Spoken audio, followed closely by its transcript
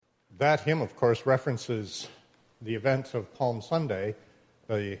That hymn, of course, references the event of Palm Sunday,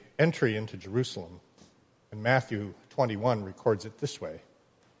 the entry into Jerusalem. And Matthew 21 records it this way.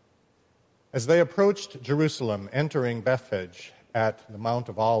 As they approached Jerusalem, entering Bethphage at the Mount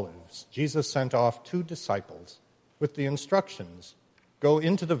of Olives, Jesus sent off 2 disciples with the instructions, "Go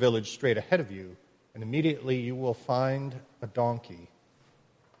into the village straight ahead of you, and immediately you will find a donkey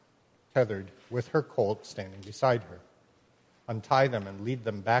tethered with her colt standing beside her. Untie them and lead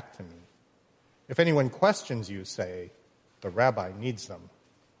them back to me. If anyone questions you, say, 'The rabbi needs them,'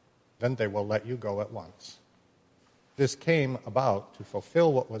 then they will let you go at once." This came about to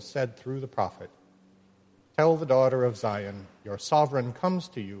fulfill what was said through the prophet. "Tell the daughter of Zion, your sovereign comes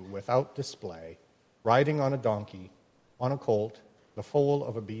to you without display, riding on a donkey, on a colt, the foal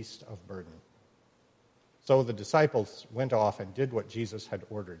of a beast of burden." So the disciples went off and did what Jesus had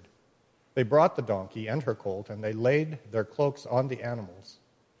ordered. They brought the donkey and her colt, and they laid their cloaks on the animals.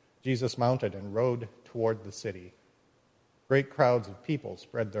 Jesus mounted and rode toward the city. Great crowds of people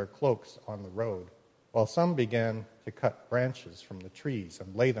spread their cloaks on the road, while some began to cut branches from the trees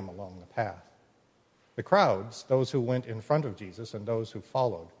and lay them along the path. The crowds, those who went in front of Jesus and those who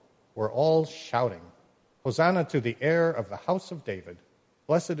followed, were all shouting, "Hosanna to the heir of the house of David.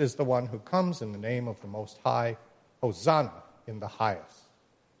 Blessed is the one who comes in the name of the Most High. Hosanna in the highest."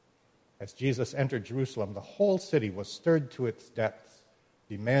 As Jesus entered Jerusalem, the whole city was stirred to its depths,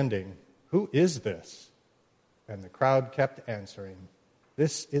 demanding, "Who is this?" And the crowd kept answering,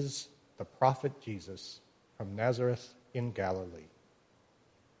 "This is the prophet Jesus from Nazareth in Galilee."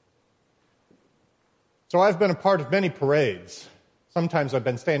 So I've been a part of many parades. Sometimes I've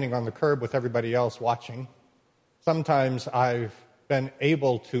been standing on the curb with everybody else watching. Sometimes I've been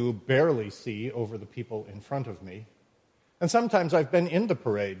able to barely see over the people in front of me. And sometimes I've been in the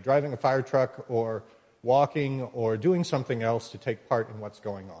parade, driving a fire truck or walking or doing something else to take part in what's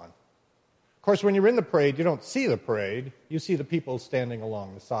going on. Of course, when you're in the parade, you don't see the parade. You see the people standing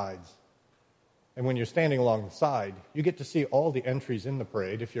along the sides. And when you're standing along the side, you get to see all the entries in the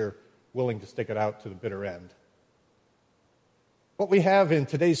parade if you're willing to stick it out to the bitter end. What we have in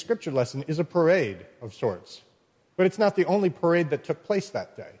today's scripture lesson is a parade of sorts. But it's not the only parade that took place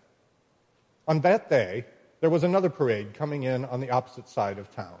that day. On that day, there was another parade coming in on the opposite side of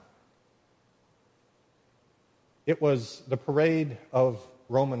town. It was the parade of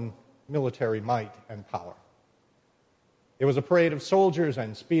Roman military might and power. It was a parade of soldiers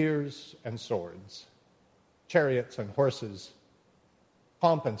and spears and swords, chariots and horses,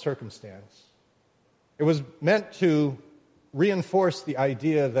 pomp and circumstance. It was meant to reinforce the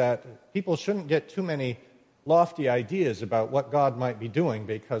idea that people shouldn't get too many lofty ideas about what God might be doing,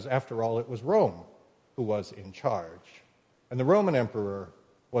 because after all, it was Rome who was in charge. And the Roman emperor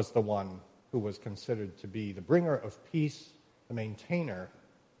was the one who was considered to be the bringer of peace, the maintainer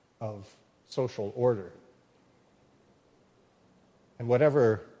of social order. And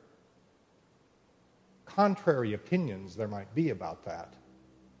whatever contrary opinions there might be about that,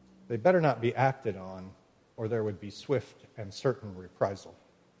 they better not be acted on, or there would be swift and certain reprisal.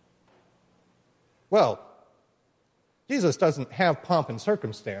 Well, Jesus doesn't have pomp and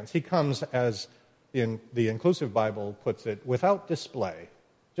circumstance. He comes, as the Inclusive Bible puts it, without display,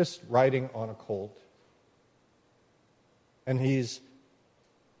 just riding on a colt. And he's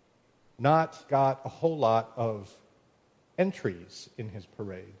not got a whole lot of entries in his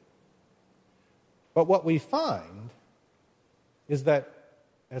parade. But what we find is that,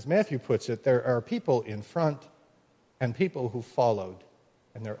 as Matthew puts it, there are people in front and people who followed,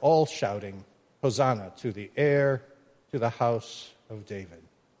 and they're all shouting, "Hosanna to the heir to the house of David."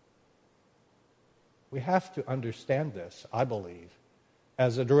 We have to understand this, I believe,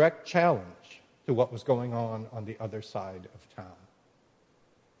 as a direct challenge to what was going on the other side of town.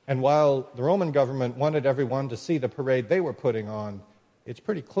 And while the Roman government wanted everyone to see the parade they were putting on, it's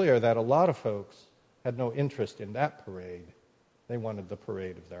pretty clear that a lot of folks had no interest in that parade. They wanted the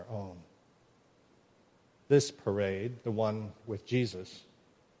parade of their own. This parade, the one with Jesus,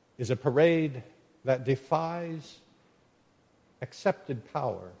 is a parade that defies accepted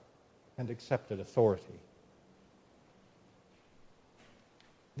power and accepted authority.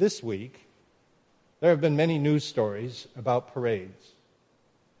 This week, there have been many news stories about parades,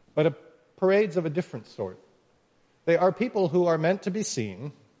 but parades of a different sort. They are people who are meant to be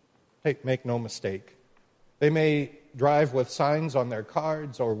seen. Make no mistake. They may drive with signs on their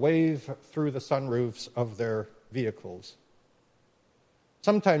cards or wave through the sunroofs of their vehicles.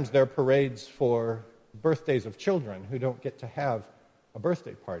 Sometimes they're parades for birthdays of children who don't get to have a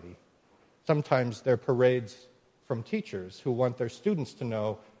birthday party. Sometimes they're parades from teachers who want their students to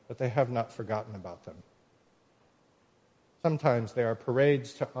know that they have not forgotten about them. Sometimes they are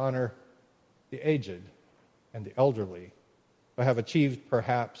parades to honor the aged and the elderly who have achieved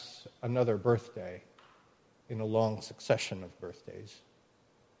perhaps another birthday in a long succession of birthdays.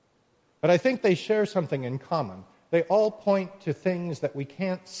 But I think they share something in common. They all point to things that we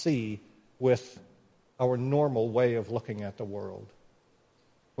can't see with our normal way of looking at the world.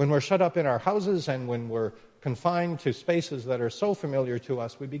 When we're shut up in our houses and when we're confined to spaces that are so familiar to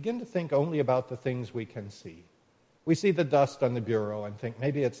us, we begin to think only about the things we can see. We see the dust on the bureau and think,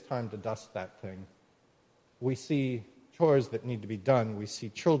 maybe it's time to dust that thing. We see chores that need to be done. We see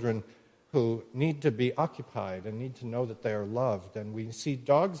children who need to be occupied and need to know that they are loved. And we see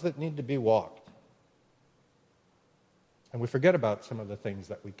dogs that need to be walked. And we forget about some of the things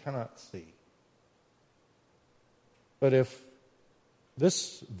that we cannot see. But if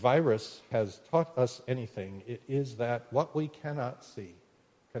this virus has taught us anything, it is that what we cannot see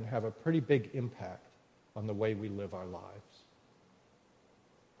can have a pretty big impact on the way we live our lives.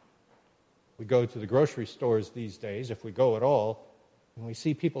 We go to the grocery stores these days, if we go at all, and we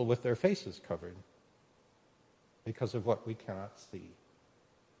see people with their faces covered because of what we cannot see.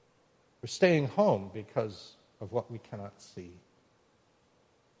 We're staying home because of what we cannot see.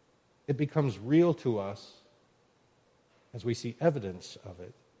 It becomes real to us as we see evidence of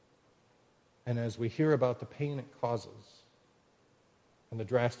it, and as we hear about the pain it causes and the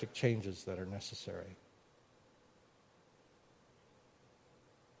drastic changes that are necessary.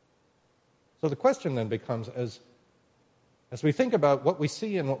 So the question then becomes, as we think about what we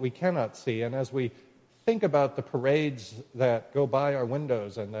see and what we cannot see, and as we think about the parades that go by our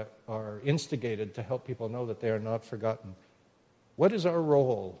windows and that are instigated to help people know that they are not forgotten, what is our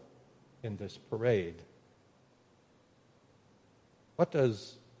role in this parade? What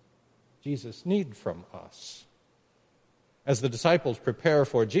does Jesus need from us? As the disciples prepare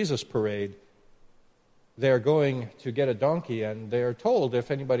for Jesus' parade, they're going to get a donkey, and they're told,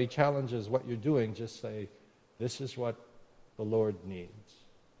 if anybody challenges what you're doing, just say, this is what the Lord needs.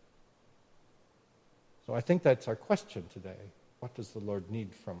 So I think that's our question today. What does the Lord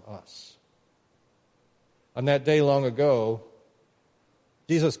need from us? On that day long ago,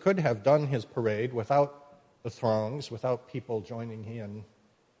 Jesus could have done his parade without the throngs, without people joining in,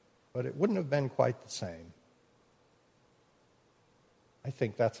 but it wouldn't have been quite the same. I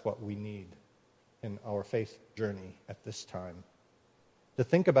think that's what we need in our faith journey at this time, to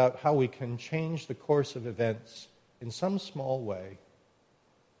think about how we can change the course of events in some small way.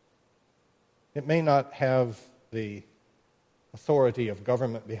 It may not have the authority of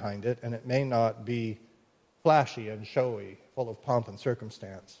government behind it, and it may not be flashy and showy, full of pomp and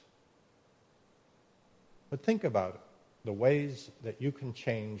circumstance. But think about it, the ways that you can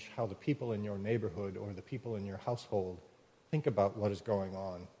change how the people in your neighborhood or the people in your household think about what is going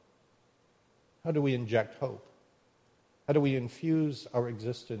on. How do we inject hope? How do we infuse our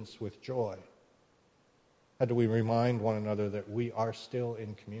existence with joy? How do we remind one another that we are still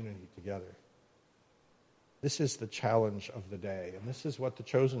in community together? This is the challenge of the day, and this is what the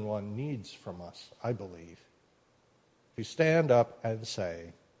Chosen One needs from us, I believe. To stand up and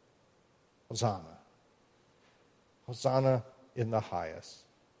say, Hosanna. Hosanna in the highest.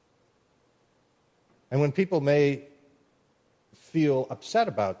 And when people may feel upset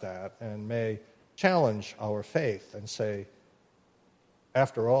about that and may challenge our faith and say,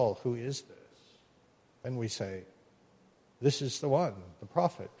 after all, who is this? And we say, this is the one, the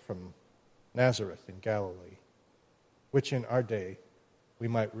prophet from Nazareth in Galilee, which in our day we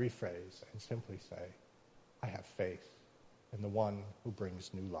might rephrase and simply say, I have faith in the one who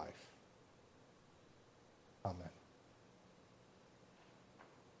brings new life. Amen.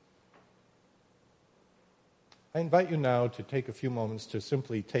 I invite you now to take a few moments to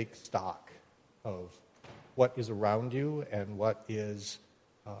simply take stock of what is around you and what is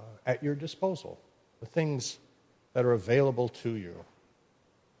at your disposal, the things that are available to you.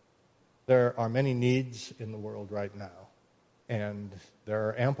 There are many needs in the world right now, and there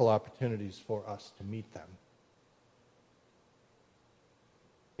are ample opportunities for us to meet them.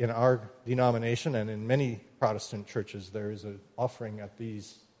 In our denomination and in many Protestant churches, there is an offering at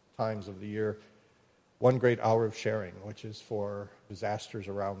these times of the year, one great hour of sharing, which is for disasters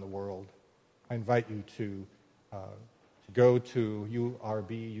around the world. I invite you to go to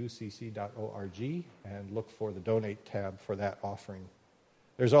urbucc.org and look for the Donate tab for that offering.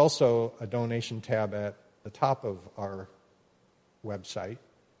 There's also a donation tab at the top of our website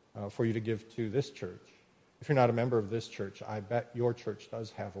for you to give to this church. If you're not a member of this church, I bet your church does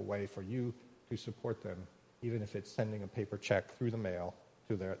have a way for you to support them, even if it's sending a paper check through the mail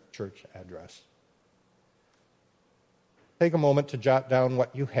to their church address. Take a moment to jot down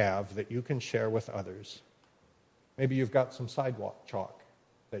what you have that you can share with others. Maybe you've got some sidewalk chalk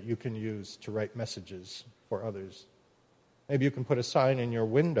that you can use to write messages for others. Maybe you can put a sign in your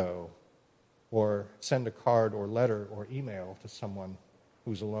window or send a card or letter or email to someone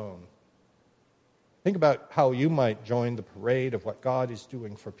who's alone. Think about how you might join the parade of what God is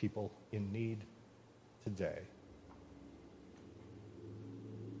doing for people in need today.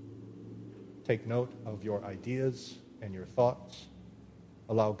 Take note of your ideas and your thoughts.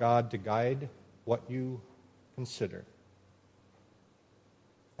 Allow God to guide what you consider.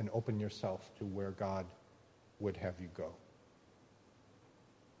 And open yourself to where God would have you go.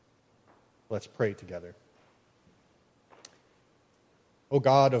 Let's pray together. O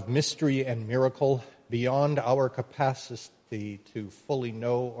God of mystery and miracle, beyond our capacity to fully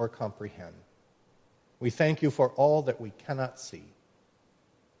know or comprehend, we thank you for all that we cannot see.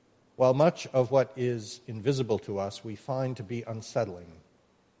 While much of what is invisible to us we find to be unsettling,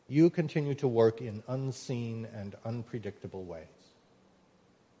 you continue to work in unseen and unpredictable ways.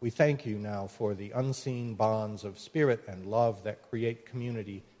 We thank you now for the unseen bonds of spirit and love that create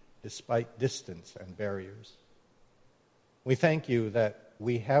community despite distance and barriers. We thank you that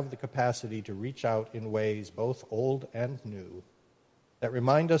we have the capacity to reach out in ways both old and new that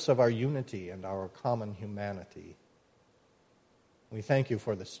remind us of our unity and our common humanity. We thank you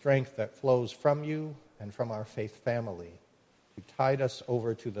for the strength that flows from you and from our faith family to tide us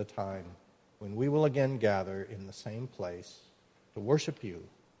over to the time when we will again gather in the same place to worship you.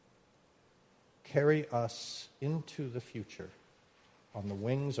 Carry us into the future on the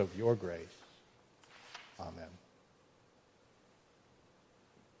wings of your grace. Amen.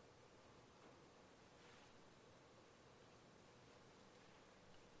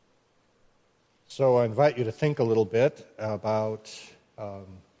 So I invite you to think a little bit about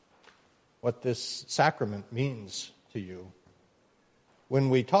what this sacrament means to you. When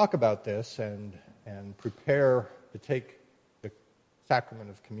we talk about this and prepare to take the sacrament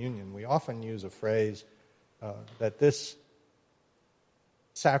of communion, we often use a phrase that this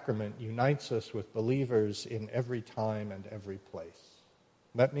sacrament unites us with believers in every time and every place.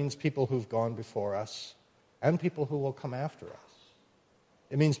 That means people who've gone before us and people who will come after us.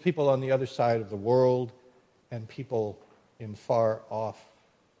 It means people on the other side of the world and people in far off,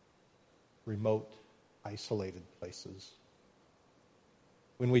 remote, isolated places.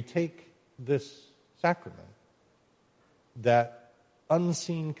 When we take this sacrament, that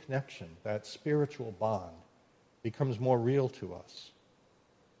unseen connection, that spiritual bond, becomes more real to us.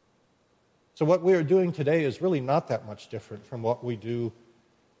 So what we are doing today is really not that much different from what we do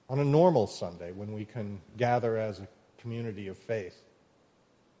on a normal Sunday when we can gather as a community of faith.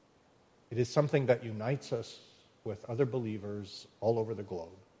 It is something that unites us with other believers all over the globe.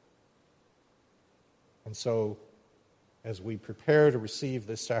 And so, as we prepare to receive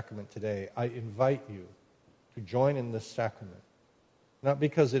this sacrament today, I invite you to join in this sacrament, not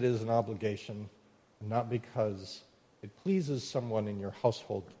because it is an obligation, not because it pleases someone in your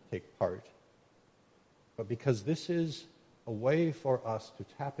household to take part, but because this is a way for us to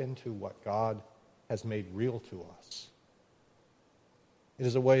tap into what God has made real to us. It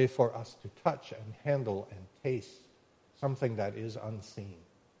is a way for us to touch and handle and taste something that is unseen.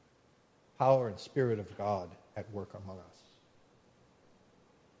 Power and Spirit of God at work among us.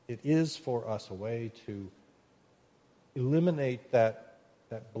 It is for us a way to eliminate that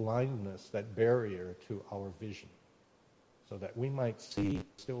blindness, that barrier to our vision, so that we might see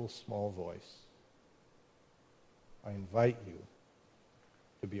still small voice. I invite you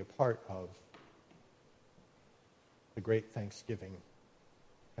to be a part of the great Thanksgiving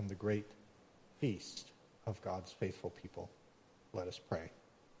and the great feast of God's faithful people. Let us pray.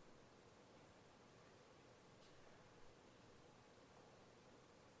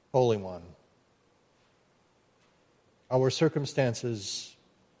 Holy One, our circumstances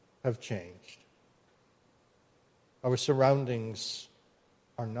have changed. Our surroundings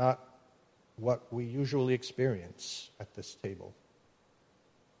are not what we usually experience at this table.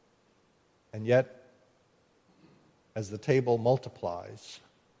 And yet, as the table multiplies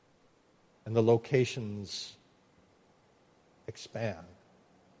and the locations expand,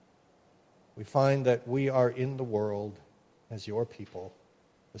 we find that we are in the world as your people,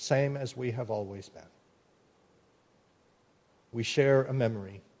 the same as we have always been. We share a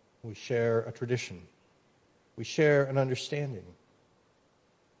memory, we share a tradition, we share an understanding,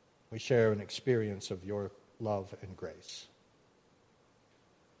 we share an experience of your love and grace.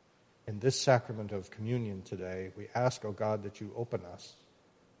 In this sacrament of communion today, we ask, O God, that you open us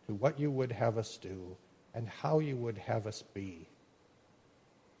to what you would have us do and how you would have us be.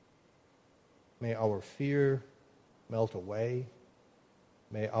 May our fear melt away.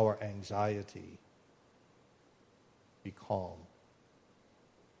 May our anxiety be calm.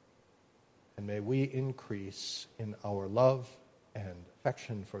 And may we increase in our love and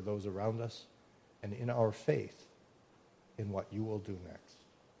affection for those around us and in our faith in what you will do next.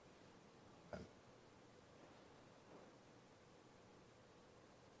 Amen.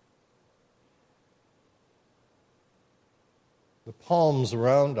 The palms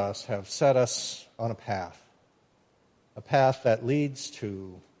around us have set us on a path that leads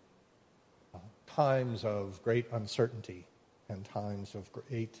to times of great uncertainty and times of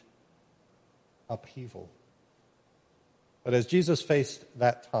great upheaval. But as Jesus faced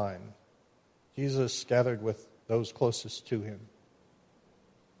that time, Jesus gathered with those closest to him.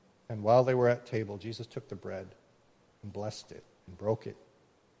 And while they were at table, Jesus took the bread and blessed it and broke it.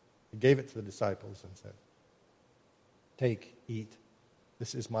 He gave it to the disciples and said, "Take, eat.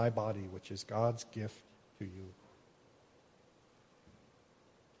 This is my body, which is God's gift to you."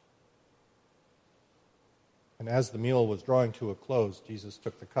 And as the meal was drawing to a close, Jesus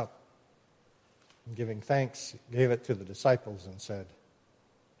took the cup and giving thanks, gave it to the disciples and said,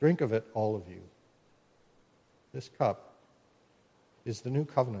 "Drink of it, all of you. This cup is the new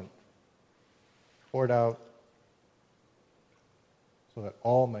covenant poured out so that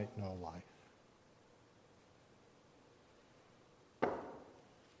all might know life."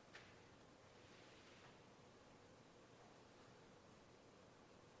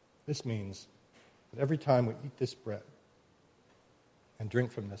 This means that every time we eat this bread and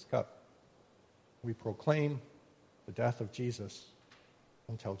drink from this cup, we proclaim the death of Jesus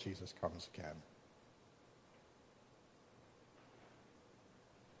until Jesus comes again.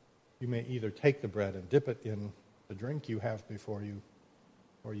 You may either take the bread and dip it in the drink you have before you,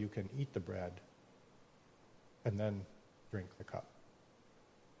 or you can eat the bread and then drink the cup.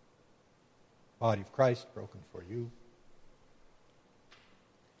 Body of Christ broken for you.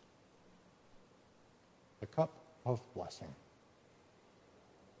 The cup of blessing.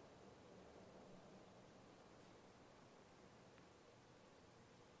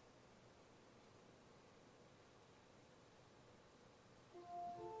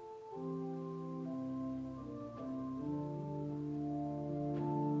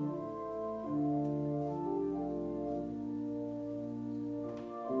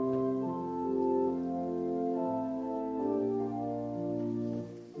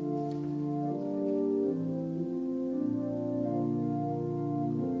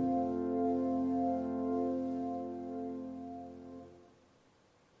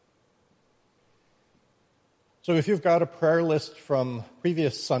 So if you've got a prayer list from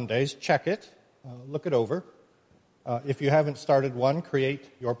previous Sundays, check it, look it over. If you haven't started one, create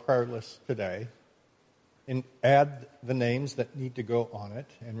your prayer list today and add the names that need to go on it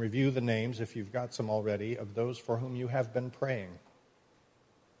and review the names, if you've got some already, of those for whom you have been praying.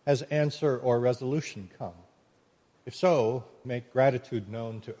 Has answer or resolution come? If so, make gratitude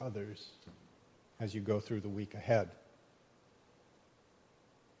known to others as you go through the week ahead.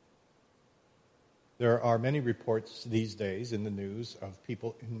 There are many reports these days in the news of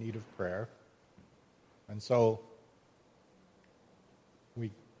people in need of prayer. And so we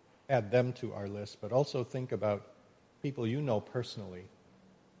add them to our list, but also think about people you know personally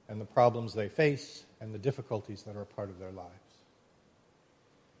and the problems they face and the difficulties that are a part of their lives.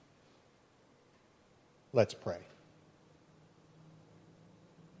 Let's pray.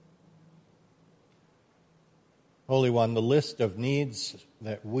 Holy One, the list of needs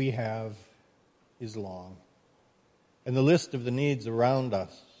that we have is long. And the list of the needs around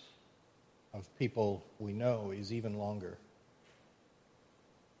us, of people we know, is even longer.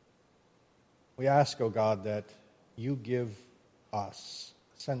 We ask, O God, that you give us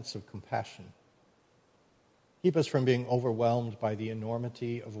a sense of compassion. Keep us from being overwhelmed by the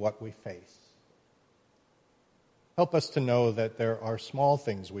enormity of what we face. Help us to know that there are small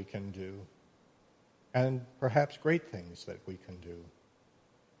things we can do, and perhaps great things that we can do.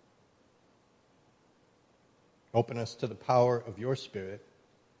 Open us to the power of your Spirit,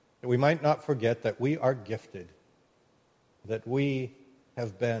 that we might not forget that we are gifted, that we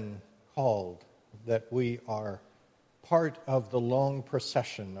have been called, that we are part of the long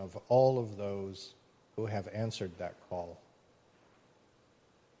procession of all of those who have answered that call.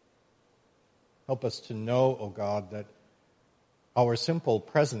 Help us to know, O God, that our simple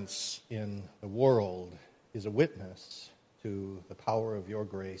presence in the world is a witness to the power of your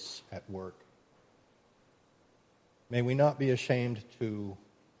grace at work. May we not be ashamed to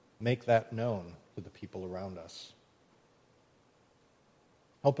make that known to the people around us.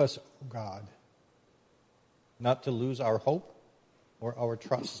 Help us, O God, not to lose our hope or our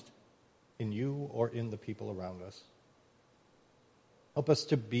trust in you or in the people around us. Help us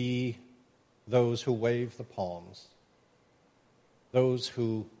to be those who wave the palms those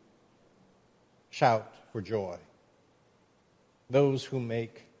who shout for joy, those who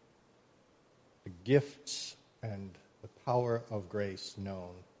make the gifts and the power of grace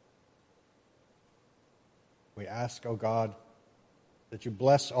known. We ask, O God, that you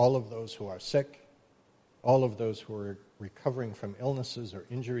bless all of those who are sick, all of those who are recovering from illnesses or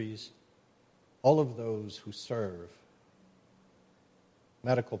injuries, all of those who serve,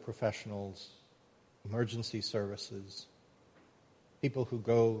 medical professionals, emergency services, people who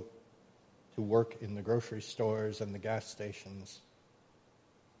go to work in the grocery stores and the gas stations.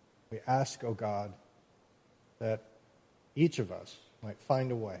 We ask, O God, that each of us might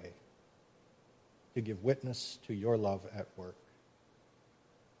find a way to give witness to your love at work.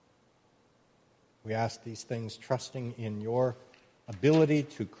 We ask these things trusting in your ability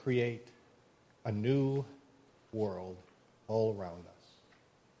to create a new world all around us.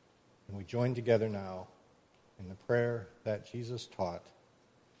 And we join together now in the prayer that Jesus taught,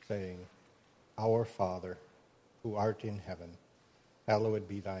 saying, Our Father, who art in heaven, hallowed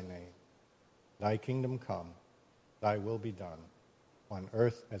be thy name. Thy kingdom come, thy will be done, on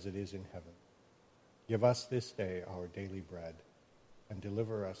earth as it is in heaven. Give us this day our daily bread, and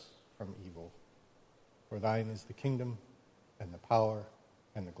deliver us from evil. For thine is the kingdom, and the power,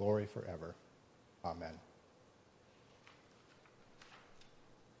 and the glory forever. Amen.